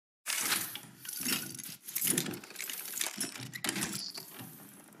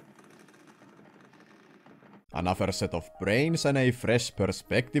Another set of brains and a fresh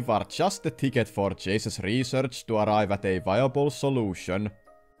perspective are just the ticket for Jace's research to arrive at a viable solution.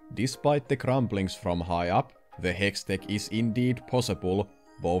 Despite the grumblings from high up, the Hextech is indeed possible.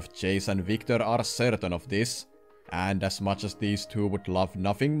 Both Jace and Victor are certain of this. And as much as these two would love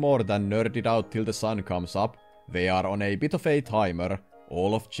nothing more than nerd it out till the sun comes up, they are on a bit of a timer.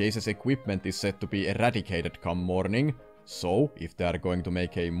 All of Jace's equipment is set to be eradicated come morning, so if they are going to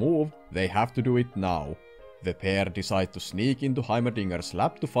make a move, they have to do it now. The pair decide to sneak into Heimerdinger's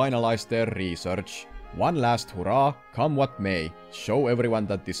lab to finalize their research. One last hurrah, come what may, show everyone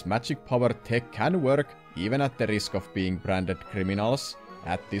that this magic power tech can work, even at the risk of being branded criminals.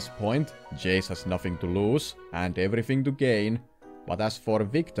 At this point, Jace has nothing to lose, and everything to gain. But as for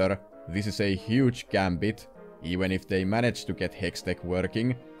Victor, this is a huge gambit. Even if they manage to get Hextech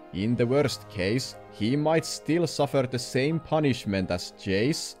working, in the worst case, he might still suffer the same punishment as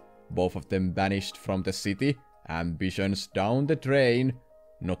Jace. Both of them banished from the city, ambitions down the drain.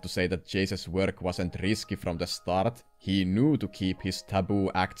 Not to say that Jace's work wasn't risky from the start, he knew to keep his taboo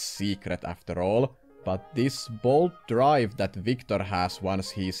acts secret after all, but this bold drive that Victor has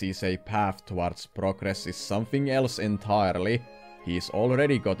once he sees a path towards progress is something else entirely. He's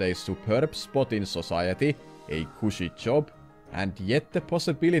already got a superb spot in society, a cushy job, and yet the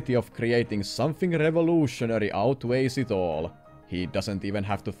possibility of creating something revolutionary outweighs it all. He doesn't even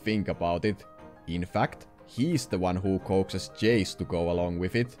have to think about it. In fact, he's the one who coaxes Jace to go along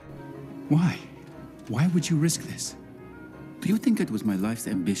with it. Why? Why would you risk this? Do you think it was my life's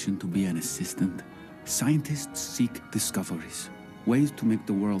ambition to be an assistant? Scientists seek discoveries, ways to make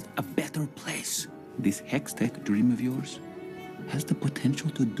the world a better place. This Hextech dream of yours has the potential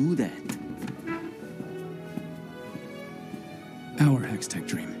to do that. Our Hextech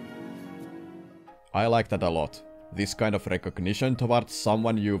dream. I like that a lot. This kind of recognition towards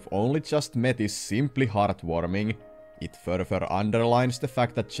someone you've only just met is simply heartwarming. It further underlines the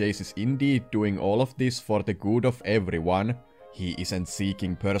fact that Jace is indeed doing all of this for the good of everyone. He isn't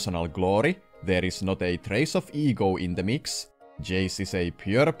seeking personal glory, there is not a trace of ego in the mix. Jace is a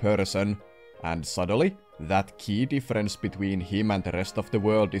pure person, and suddenly, that key difference between him and the rest of the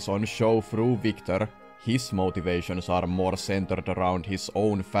world is on show through Victor. His motivations are more centered around his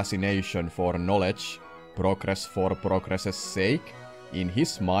own fascination for knowledge. Progress for progress's sake. In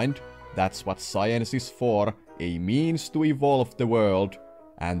his mind, that's what science is for, a means to evolve the world.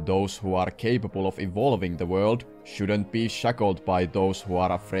 And those who are capable of evolving the world shouldn't be shackled by those who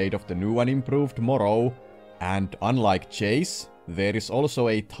are afraid of the new and improved morrow. And unlike Jace, there is also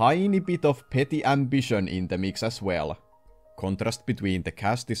a tiny bit of petty ambition in the mix as well. Contrast between the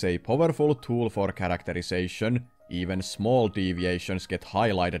cast is a powerful tool for characterization. Even small deviations get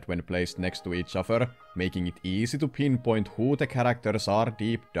highlighted when placed next to each other, making it easy to pinpoint who the characters are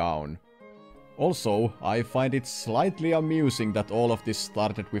deep down. Also, I find it slightly amusing that all of this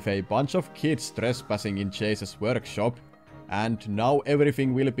started with a bunch of kids trespassing in Jace's workshop, and now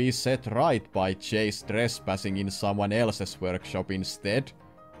everything will be set right by Jace trespassing in someone else's workshop instead.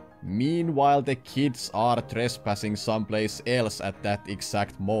 Meanwhile, the kids are trespassing someplace else at that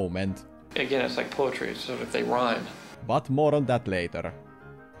exact moment. Again, it's like poetry, so if they rhyme. But more on that later.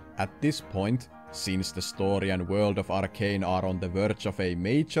 At this point, since the story and world of Arcane are on the verge of a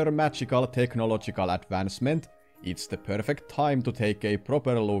major magical technological advancement, it's the perfect time to take a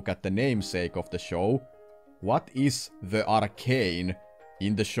proper look at the namesake of the show. What is the Arcane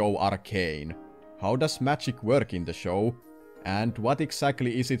in the show Arcane? How does magic work in the show? And what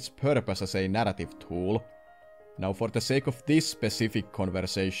exactly is its purpose as a narrative tool? Now, for the sake of this specific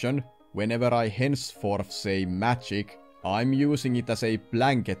conversation, whenever I henceforth say magic, I'm using it as a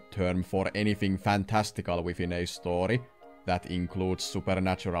blanket term for anything fantastical within a story. That includes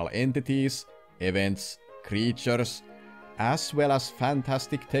supernatural entities, events, creatures, as well as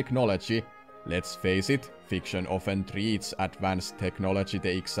fantastic technology. Let's face it, fiction often treats advanced technology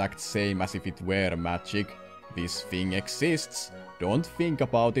the exact same as if it were magic. This thing exists, don't think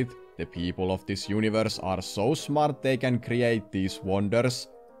about it, the people of this universe are so smart they can create these wonders.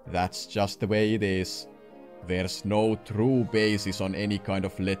 That's just the way it is. There's no true basis on any kind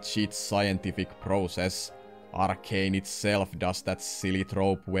of legit scientific process. Arcane itself does that silly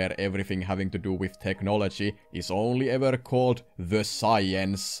trope where everything having to do with technology is only ever called the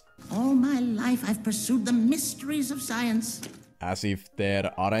science. All my life I've pursued the mysteries of science. As if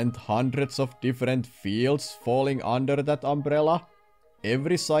there aren't hundreds of different fields falling under that umbrella.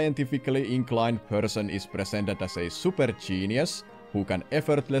 Every scientifically inclined person is presented as a super genius who can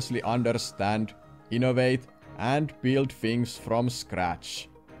effortlessly understand, innovate, and build things from scratch.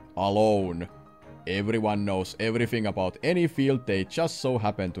 Alone. Everyone knows everything about any field they just so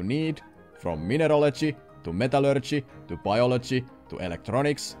happen to need, from mineralogy to metallurgy, to biology, to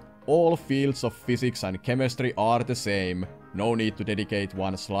electronics, all fields of physics and chemistry are the same. No need to dedicate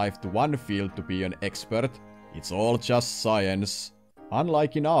one's life to one field to be an expert. It's all just science.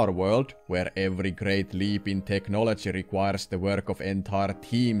 Unlike in our world, where every great leap in technology requires the work of entire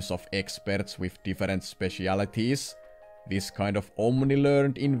teams of experts with different specialities, this kind of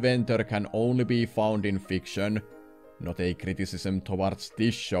omni-learned inventor can only be found in fiction. Not a criticism towards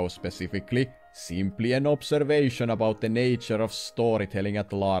this show specifically, simply an observation about the nature of storytelling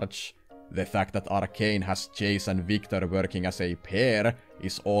at large. The fact that Arcane has Jace and Victor working as a pair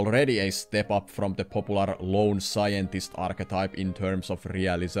is already a step up from the popular lone scientist archetype in terms of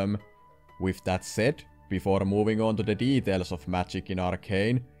realism. With that said, before moving on to the details of magic in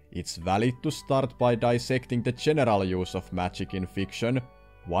Arcane, it's valid to start by dissecting the general use of magic in fiction.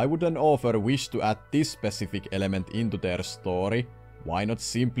 Why would an author wish to add this specific element into their story? Why not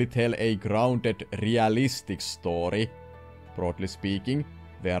simply tell a grounded, realistic story? Broadly speaking,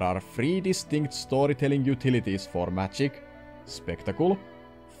 there are three distinct storytelling utilities for magic: spectacle,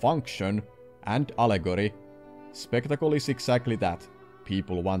 function, and allegory. Spectacle is exactly that.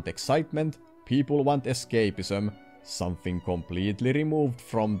 People want excitement, people want escapism, something completely removed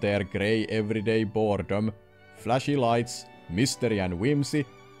from their grey everyday boredom. Flashy lights, mystery and whimsy,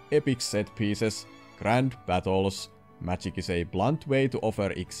 epic set pieces, grand battles. Magic is a blunt way to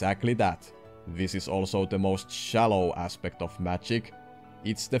offer exactly that. This is also the most shallow aspect of magic.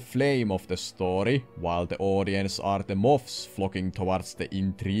 It's the flame of the story, while the audience are the moths flocking towards the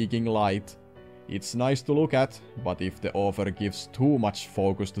intriguing light. It's nice to look at, but if the author gives too much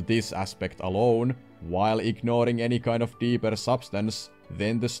focus to this aspect alone, while ignoring any kind of deeper substance,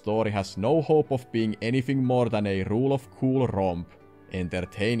 then the story has no hope of being anything more than a rule of cool romp.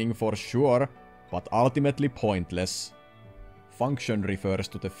 Entertaining for sure, but ultimately pointless. Function refers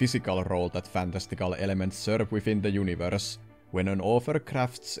to the physical role that fantastical elements serve within the universe. When an author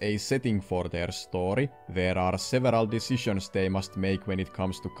crafts a setting for their story, there are several decisions they must make when it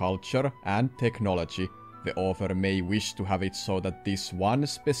comes to culture and technology. The author may wish to have it so that this one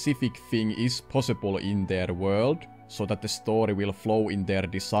specific thing is possible in their world, so that the story will flow in their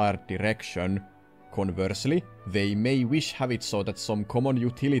desired direction. Conversely, they may wish have it so that some common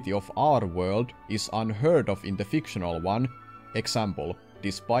utility of our world is unheard of in the fictional one. Example,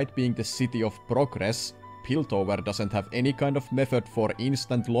 despite being the city of progress, Piltover doesn't have any kind of method for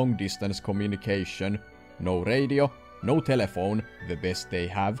instant long-distance communication. No radio, no telephone, the best they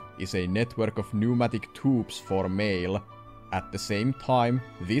have is a network of pneumatic tubes for mail. At the same time,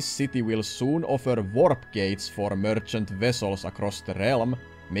 this city will soon offer warp gates for merchant vessels across the realm,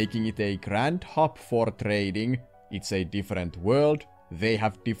 making it a grand hub for trading. It's a different world, they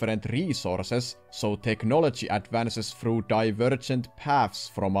have different resources, so technology advances through divergent paths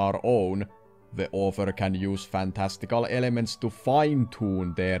from our own. The author can use fantastical elements to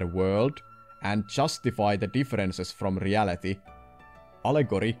fine-tune their world and justify the differences from reality.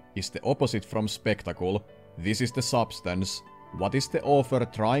 Allegory is the opposite from spectacle. This is the substance. What is the author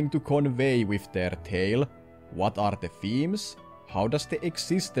trying to convey with their tale? What are the themes? How does the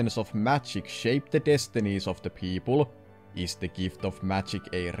existence of magic shape the destinies of the people? Is the gift of magic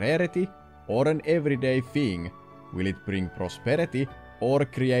a rarity or an everyday thing? Will it bring prosperity or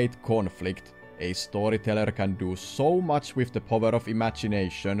create conflict? A storyteller can do so much with the power of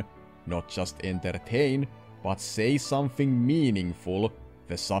imagination, not just entertain, but say something meaningful.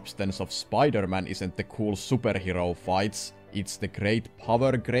 The substance of Spider-Man isn't the cool superhero fights, it's the great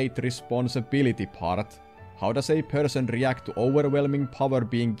power, great responsibility part. How does a person react to overwhelming power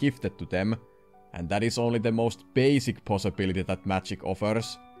being gifted to them? And that is only the most basic possibility that magic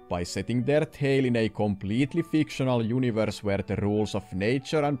offers. By setting their tale in a completely fictional universe where the rules of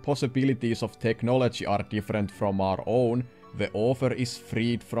nature and possibilities of technology are different from our own, the author is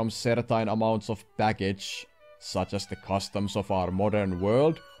freed from certain amounts of baggage, such as the customs of our modern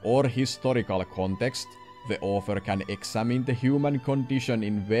world or historical context. The author can examine the human condition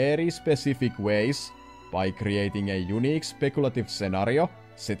in very specific ways by creating a unique speculative scenario,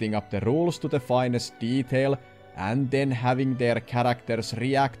 setting up the rules to the finest detail, and then having their characters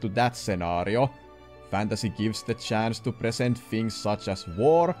react to that scenario. Fantasy gives the chance to present things such as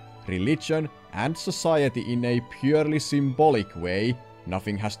war, religion, and society in a purely symbolic way.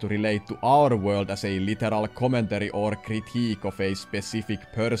 Nothing has to relate to our world as a literal commentary or critique of a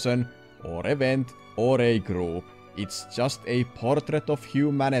specific person, or event, or a group. It's just a portrait of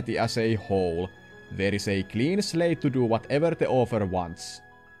humanity as a whole. There is a clean slate to do whatever the author wants.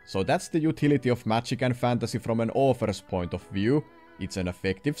 So that's the utility of magic and fantasy from an author's point of view. It's an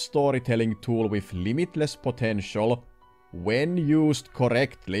effective storytelling tool with limitless potential. When used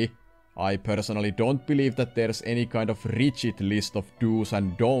correctly, I personally don't believe that there's any kind of rigid list of do's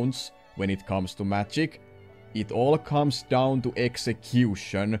and don'ts when it comes to magic. It all comes down to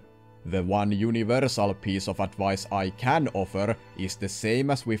execution. The one universal piece of advice I can offer is the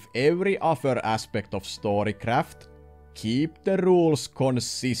same as with every other aspect of storycraft. Keep the rules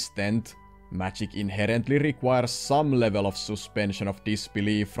consistent. Magic inherently requires some level of suspension of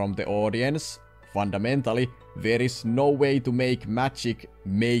disbelief from the audience. Fundamentally, there is no way to make magic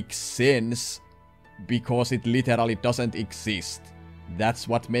make sense, because it literally doesn't exist. That's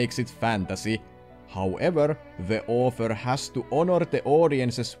what makes it fantasy. However, the author has to honor the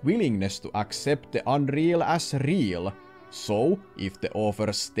audience's willingness to accept the unreal as real. So, if the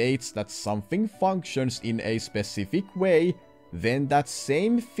author states that something functions in a specific way, then that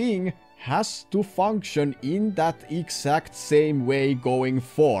same thing has to function in that exact same way going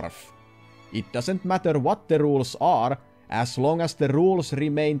forth. It doesn't matter what the rules are, as long as the rules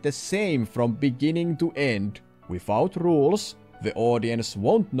remain the same from beginning to end. Without rules, the audience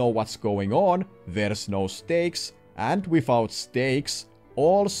won't know what's going on, there's no stakes, and without stakes,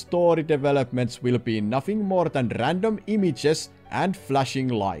 all story developments will be nothing more than random images and flashing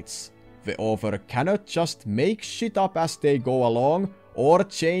lights. The author cannot just make shit up as they go along, or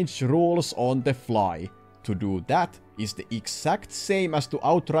change rules on the fly. To do that is the exact same as to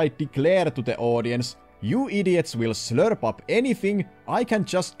outright declare to the audience, "You idiots will slurp up anything, I can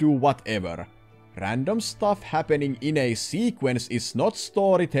just do whatever." Random stuff happening in a sequence is not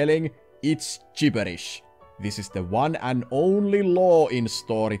storytelling, it's gibberish. This is the one and only law in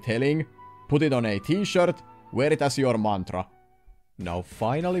storytelling. Put it on a t-shirt, wear it as your mantra. Now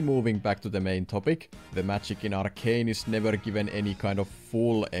finally moving back to the main topic, the magic in Arcane is never given any kind of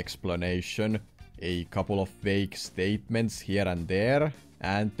full explanation. A couple of vague statements here and there,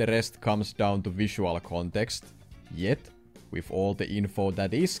 and the rest comes down to visual context. Yet, with all the info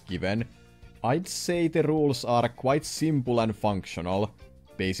that is given, I'd say the rules are quite simple and functional.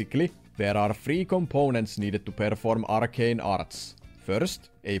 Basically, there are 3 components needed to perform arcane arts.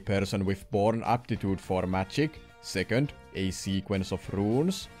 First, a person with born aptitude for magic. Second, a sequence of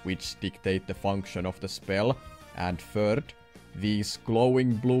runes, which dictate the function of the spell. And third, these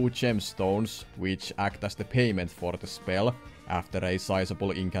glowing blue gemstones, which act as the payment for the spell. After a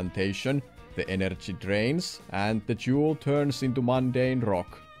sizable incantation, the energy drains, and the jewel turns into mundane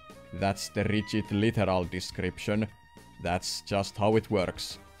rock. That's the rigid literal description. That's just how it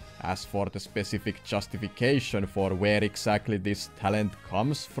works. As for the specific justification for where exactly this talent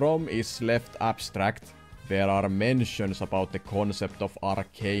comes from is left abstract. There are mentions about the concept of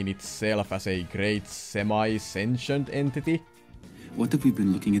Arcane itself as a great semi-sentient entity. What if we've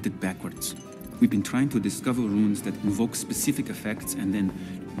been looking at it backwards? We've been trying to discover runes that invoke specific effects and then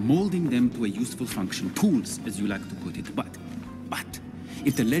molding them to a useful function. Tools, as you like to put it. But,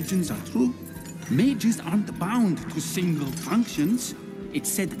 if the legends are true, mages aren't bound to single functions. It's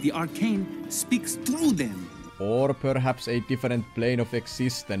said the Arcane speaks through them. Or perhaps a different plane of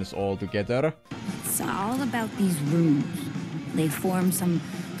existence altogether. It's all about these runes. They form some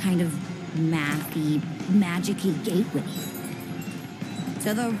kind of mathy, magic-y gateway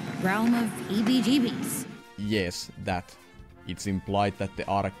to the realm of EBGBs. Yes, that. It's implied that the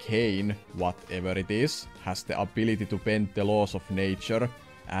Arcane, whatever it is, has the ability to bend the laws of nature,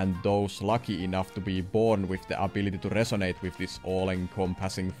 and those lucky enough to be born with the ability to resonate with this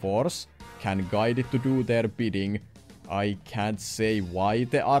all-encompassing force can guide it to do their bidding. I can't say why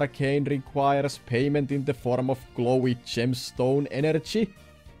the Arcane requires payment in the form of glowy gemstone energy.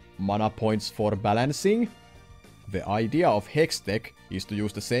 Mana points for balancing? The idea of Hextech is to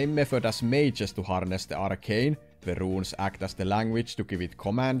use the same method as mages to harness the Arcane. The runes act as the language to give it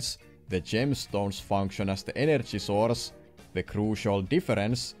commands. The gemstones function as the energy source. The crucial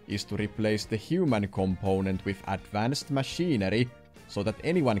difference is to replace the human component with advanced machinery, so that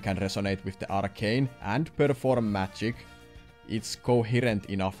anyone can resonate with the Arcane and perform magic. It's coherent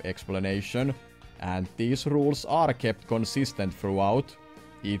enough explanation, and these rules are kept consistent throughout.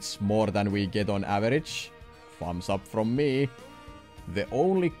 It's more than we get on average. Thumbs up from me. The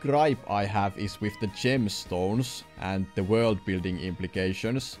only gripe I have is with the gemstones and the world building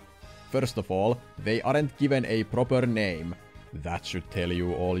implications. First of all, they aren't given a proper name. That should tell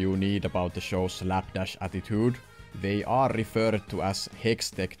you all you need about the show's slapdash attitude. They are referred to as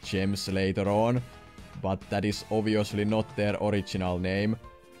Hextech gems later on, but that is obviously not their original name.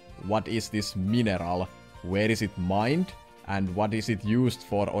 What is this mineral? Where is it mined? And what is it used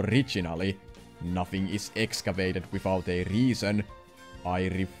for originally? Nothing is excavated without a reason. I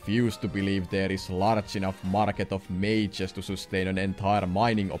refuse to believe there is large enough market of mages to sustain an entire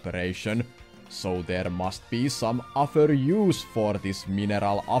mining operation. So there must be some other use for this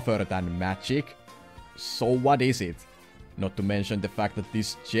mineral other than magic. So what is it? Not to mention the fact that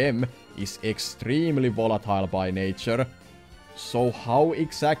this gem is extremely volatile by nature. So how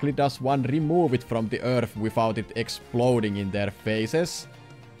exactly does one remove it from the earth without it exploding in their faces?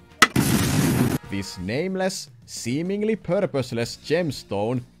 This nameless, seemingly purposeless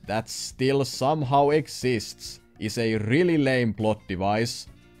gemstone that still somehow exists is a really lame plot device.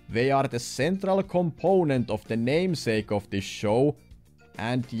 They are the central component of the namesake of this show,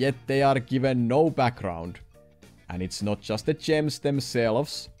 and yet they are given no background. And it's not just the gems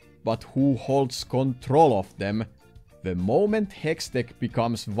themselves, but who holds control of them. The moment Hextech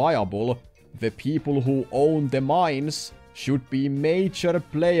becomes viable, the people who own the mines should be major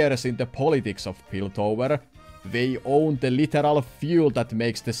players in the politics of Piltover. They own the literal fuel that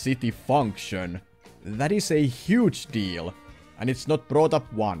makes the city function. That is a huge deal, and it's not brought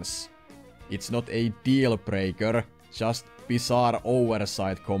up once. It's not a deal breaker, just bizarre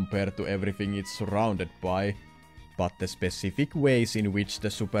oversight compared to everything it's surrounded by. But the specific ways in which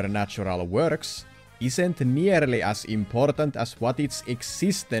the supernatural works isn't nearly as important as what its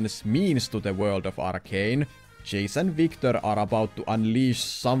existence means to the world of Arcane. Jace and Victor are about to unleash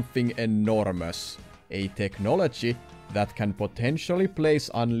something enormous. A technology that can potentially place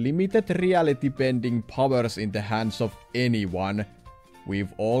unlimited reality-bending powers in the hands of anyone.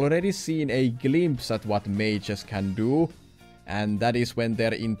 We've already seen a glimpse at what mages can do, and that is when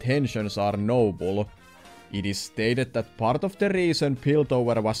their intentions are noble. It is stated that part of the reason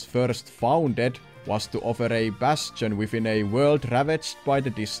Piltover was first founded was to offer a bastion within a world ravaged by the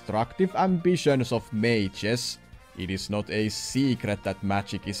destructive ambitions of mages. It is not a secret that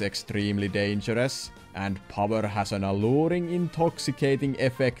magic is extremely dangerous, and power has an alluring, intoxicating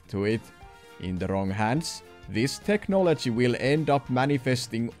effect to it. In the wrong hands, this technology will end up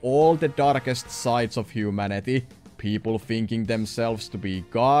manifesting all the darkest sides of humanity, people thinking themselves to be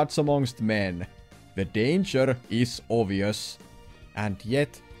gods amongst men. The danger is obvious, and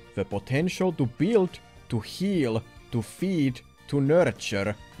yet the potential to build, to heal, to feed, to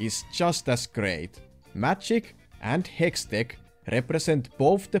nurture is just as great. Magic and Hextech represent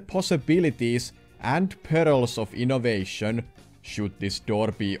both the possibilities and perils of innovation. Should this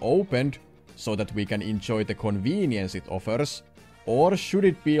door be opened so that we can enjoy the convenience it offers, or should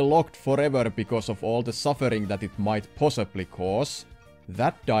it be locked forever because of all the suffering that it might possibly cause?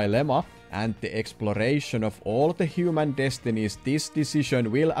 That dilemma and the exploration of all the human destinies this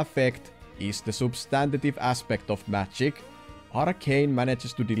decision will affect is the substantive aspect of magic. Arcane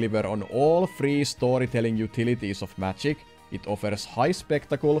manages to deliver on all three storytelling utilities of magic. It offers high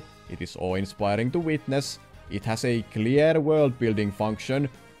spectacle, it is awe-inspiring to witness, it has a clear world-building function,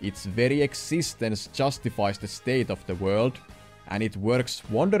 its very existence justifies the state of the world, and it works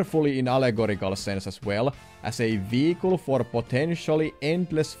wonderfully in allegorical sense as well, as a vehicle for potentially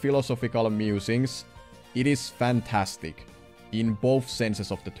endless philosophical musings. It is fantastic, in both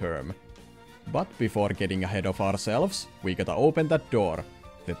senses of the term. But before getting ahead of ourselves, we gotta open that door.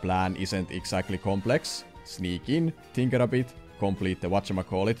 The plan isn't exactly complex. Sneak in, tinker a bit, complete the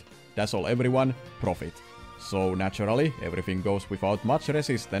whatchamacallit, dazzle everyone, profit. So naturally, everything goes without much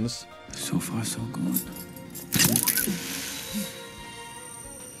resistance. So far, so good.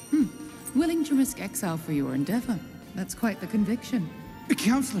 Willing to risk exile for your endeavor. That's quite the conviction. A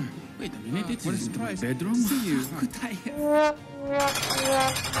counselor! Wait a minute, it's what is the price? Bedroom? See you.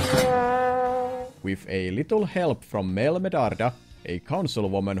 With a little help from Mel Medarda, a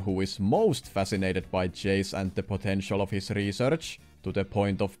councilwoman who is most fascinated by Jace and the potential of his research, to the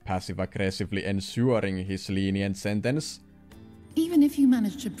point of passive-aggressively ensuring his lenient sentence. Even if you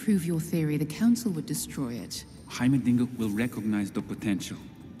manage to prove your theory, the council would destroy it. Heimerdinger will recognize the potential.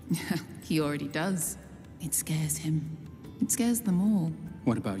 He already does. It scares him. It scares them all.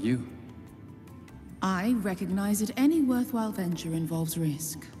 What about you? I recognize that any worthwhile venture involves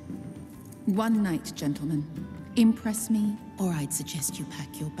risk. One night, gentlemen. Impress me, or I'd suggest you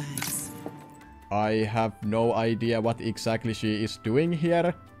pack your bags. I have no idea what exactly she is doing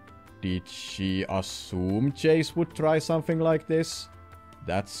here. Did she assume Jace would try something like this?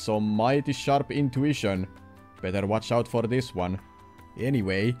 That's some mighty sharp intuition. Better watch out for this one.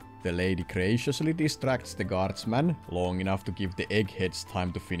 Anyway, the lady graciously distracts the guardsman long enough to give the eggheads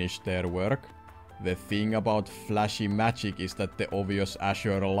time to finish their work. The thing about flashy magic is that the obvious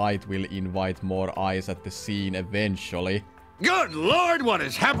azure light will invite more eyes at the scene eventually. Good Lord, what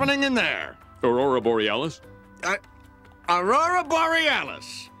is happening in there? Aurora Borealis? Aurora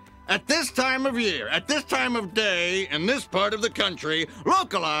Borealis! At this time of year, at this time of day, in this part of the country,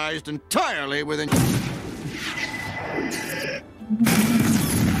 localized entirely within...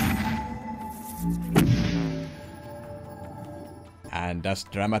 and as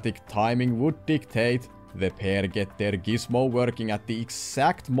dramatic timing would dictate, the pair get their gizmo working at the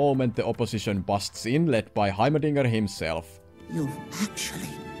exact moment the opposition busts in, led by Heimerdinger himself. You've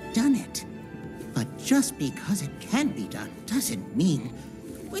actually done it. But just because it can be done doesn't mean...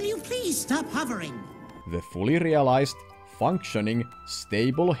 Will you please stop hovering? The fully realized, functioning,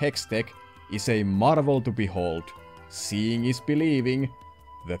 stable Hextech is a marvel to behold. Seeing is believing.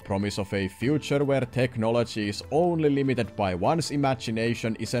 The promise of a future where technology is only limited by one's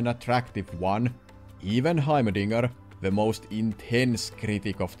imagination is an attractive one. Even Heimerdinger, the most intense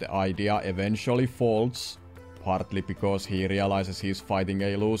critic of the idea, eventually folds. Partly because he realizes he's fighting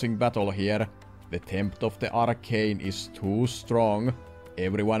a losing battle here. The tempt of the Arcane is too strong.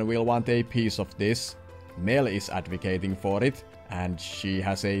 Everyone will want a piece of this. Mel is advocating for it, and she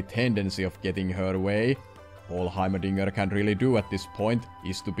has a tendency of getting her way. All Heimerdinger can really do at this point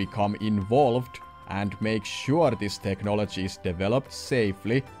is to become involved and make sure this technology is developed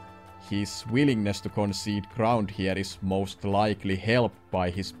safely. His willingness to concede ground here is most likely helped by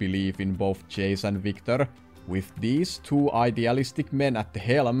his belief in both Chase and Victor. With these two idealistic men at the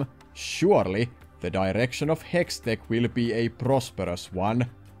helm, surely the direction of Hextech will be a prosperous one.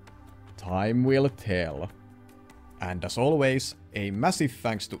 Time will tell. And as always, a massive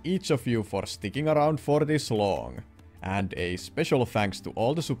thanks to each of you for sticking around for this long. And a special thanks to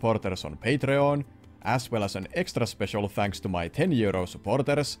all the supporters on Patreon, as well as an extra special thanks to my €10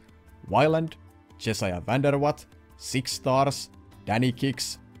 supporters, Wyland, Jesiah Vanderwatt, 6 stars, Danny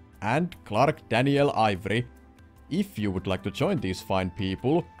Kicks, and Clark Daniel Ivory. If you would like to join these fine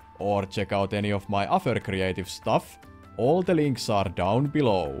people, or check out any of my other creative stuff, all the links are down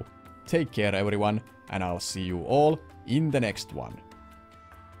below. Take care everyone, and I'll see you all in the next one.